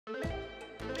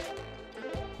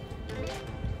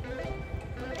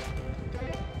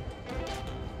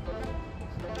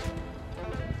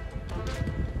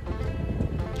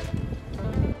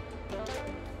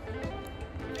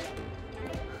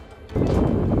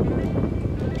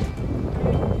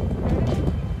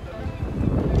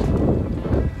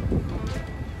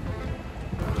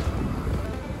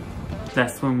That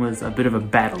swim was a bit of a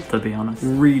battle, to be honest.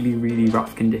 Really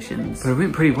rough conditions, but it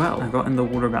went pretty well. I got in the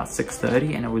water about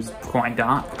 6:30 and it was quite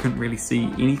dark. Couldn't really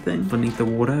see anything beneath the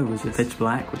water. It was just pitch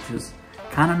black, which was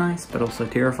kind of nice, but also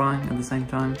terrifying at the same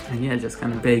time. And yeah, just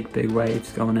kind of big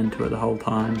waves going into it the whole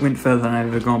time. Went further than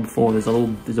I've ever gone before. There's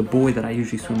a buoy that I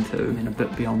usually swim to, and a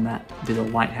bit beyond that, there's a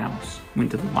lighthouse. Went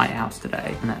to the lighthouse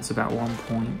today, and that's about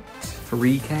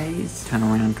 1.3 Ks. Turn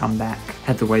around, come back.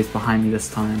 Had the waves behind me this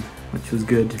time, which was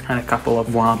good. Had a couple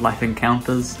of wildlife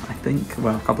encounters, I think.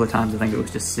 Well, a couple of times I think it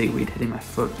was just seaweed hitting my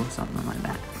foot or something like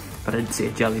that. But I did see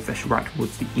a jellyfish right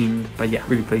towards the end. But yeah,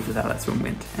 really pleased with how that swim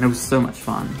went. And it was so much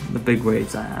fun. The big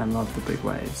waves, I love the big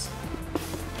waves.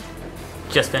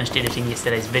 Just finished editing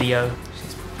yesterday's video.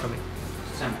 She's probably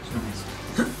so much noise.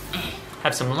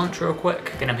 Have some lunch real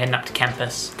quick, then I'm heading up to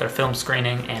campus, got a film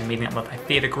screening and meeting up with my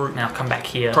theatre group. Now I'll come back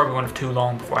here, probably won't have too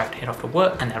long before I have to head off to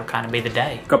work, and that'll kind of be the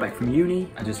day. Got back from uni,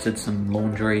 I just did some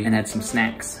laundry and had some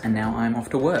snacks, and now I'm off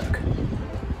to work.